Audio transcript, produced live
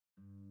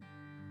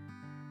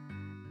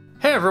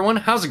Hey everyone,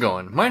 how's it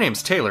going? My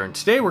name's Taylor, and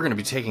today we're going to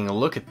be taking a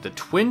look at the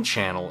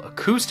twin-channel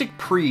Acoustic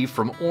Pre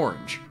from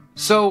Orange.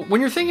 So, when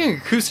you're thinking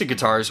acoustic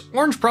guitars,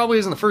 Orange probably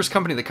isn't the first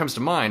company that comes to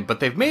mind, but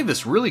they've made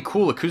this really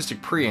cool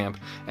acoustic preamp,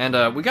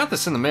 and we got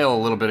this in the mail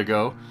a little bit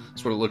ago.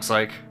 That's what it looks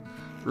like.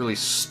 Really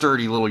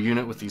sturdy little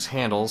unit with these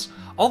handles.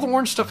 All the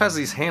Orange stuff has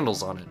these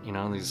handles on it, you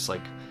know, these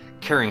like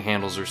carrying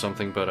handles or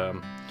something, but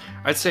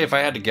I'd say if I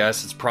had to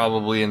guess, it's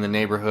probably in the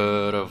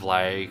neighborhood of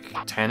like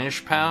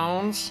 10-ish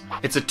pounds.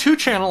 It's a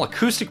 2-channel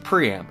acoustic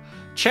preamp.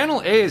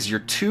 Channel A is your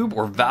tube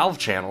or valve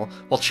channel,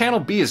 while channel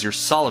B is your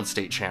solid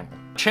state channel.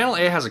 Channel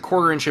A has a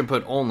 1/4-inch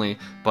input only,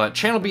 but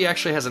channel B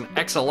actually has an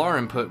XLR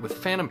input with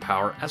phantom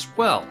power as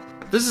well.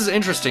 This is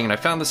interesting, and I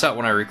found this out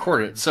when I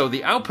recorded it. So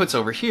the outputs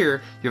over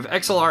here, you have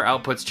XLR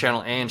outputs,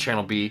 channel A and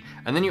channel B,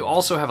 and then you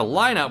also have a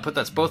line output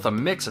that's both a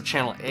mix of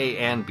channel A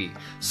and B.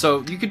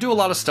 So you could do a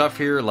lot of stuff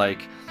here,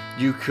 like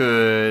you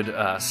could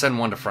send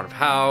one to front of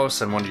house,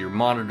 send one to your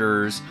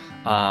monitors.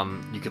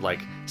 You could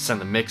like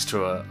send the mix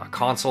to a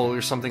console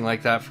or something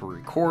like that for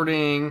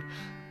recording.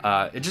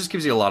 It just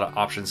gives you a lot of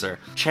options there.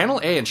 Channel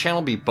A and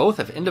channel B both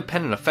have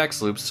independent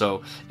effects loops,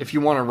 so if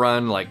you want to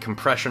run like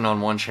compression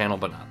on one channel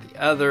but not the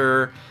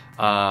other,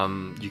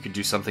 you could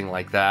do something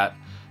like that.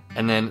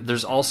 And then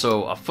there's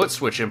also a foot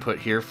switch input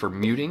here for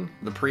muting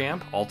the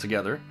preamp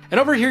altogether. And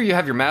over here you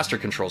have your master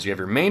controls. You have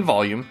your main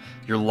volume,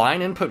 your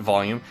line input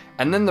volume,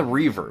 and then the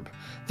reverb.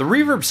 The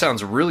reverb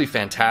sounds really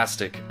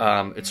fantastic.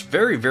 It's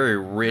very, very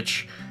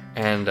rich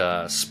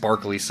and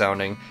sparkly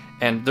sounding.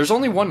 And there's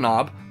only one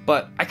knob,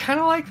 but I kind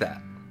of like that.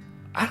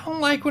 I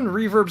don't like when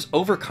reverbs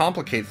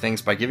overcomplicate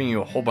things by giving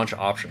you a whole bunch of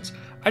options.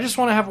 I just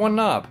want to have one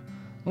knob.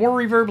 More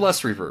reverb,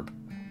 less reverb.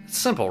 It's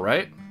simple,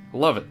 right?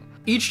 Love it.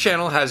 Each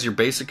channel has your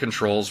basic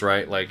controls,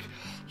 right? Like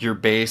your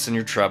bass and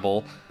your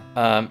treble,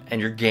 and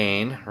your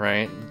gain,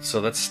 right? So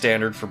that's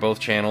standard for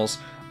both channels.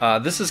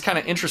 This is kind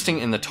of interesting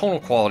in the tonal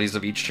qualities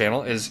of each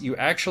channel, is you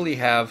actually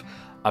have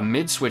a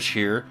mid switch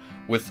here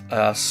with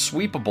a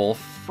sweepable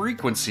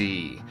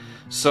frequency.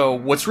 So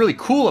what's really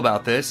cool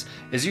about this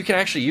is you can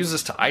actually use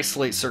this to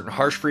isolate certain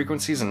harsh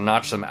frequencies and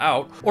notch them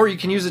out, or you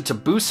can use it to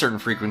boost certain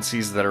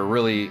frequencies that are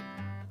really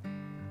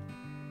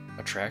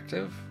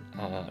attractive?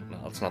 No,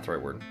 that's not the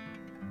right word.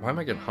 Why am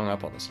I getting hung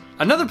up on this?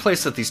 Another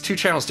place that these two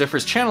channels differ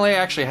is channel A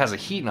actually has a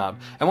heat knob,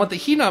 and what the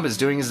heat knob is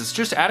doing is it's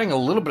just adding a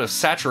little bit of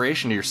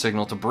saturation to your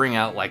signal to bring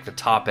out like the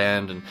top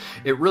end, and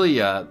it really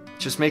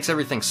just makes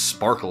everything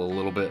sparkle a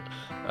little bit.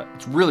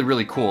 It's really,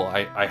 really cool.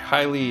 I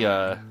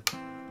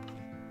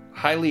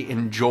highly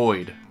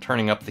enjoyed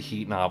turning up the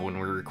heat knob when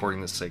we were recording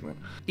this segment.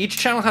 Each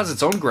channel has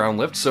its own ground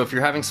lift, so if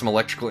you're having some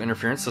electrical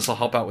interference, this will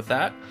help out with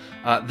that.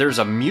 There's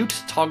a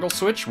mute toggle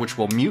switch, which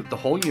will mute the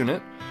whole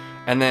unit.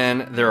 And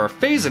then there are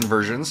phase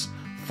inversions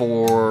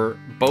for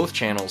both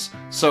channels.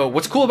 So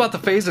what's cool about the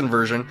phase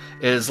inversion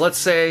is, let's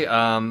say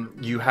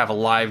you have a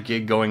live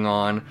gig going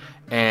on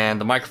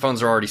and the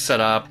microphones are already set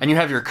up and you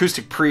have your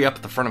acoustic pre up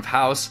at the front of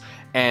house,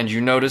 and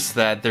you notice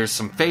that there's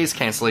some phase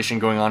cancellation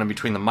going on in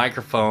between the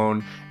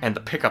microphone and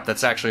the pickup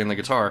that's actually in the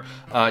guitar.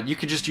 You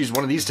could just use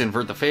one of these to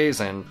invert the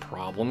phase and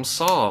problem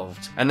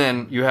solved. And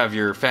then you have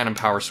your phantom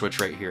power switch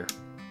right here.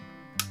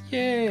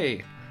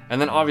 Yay!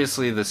 And then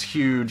obviously this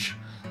huge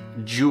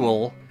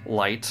jewel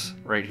light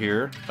right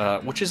here,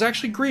 which is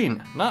actually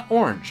green, not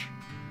orange,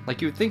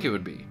 like you would think it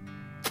would be.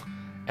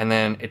 And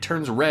then it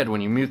turns red when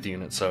you mute the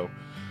unit, so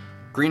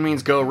green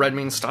means go, red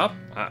means stop?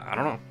 I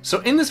don't know. So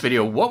in this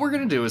video, what we're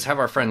going to do is have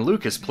our friend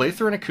Lucas play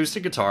through an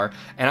acoustic guitar,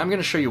 and I'm going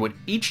to show you what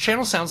each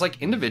channel sounds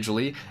like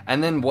individually,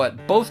 and then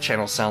what both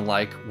channels sound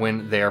like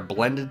when they are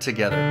blended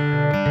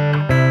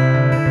together.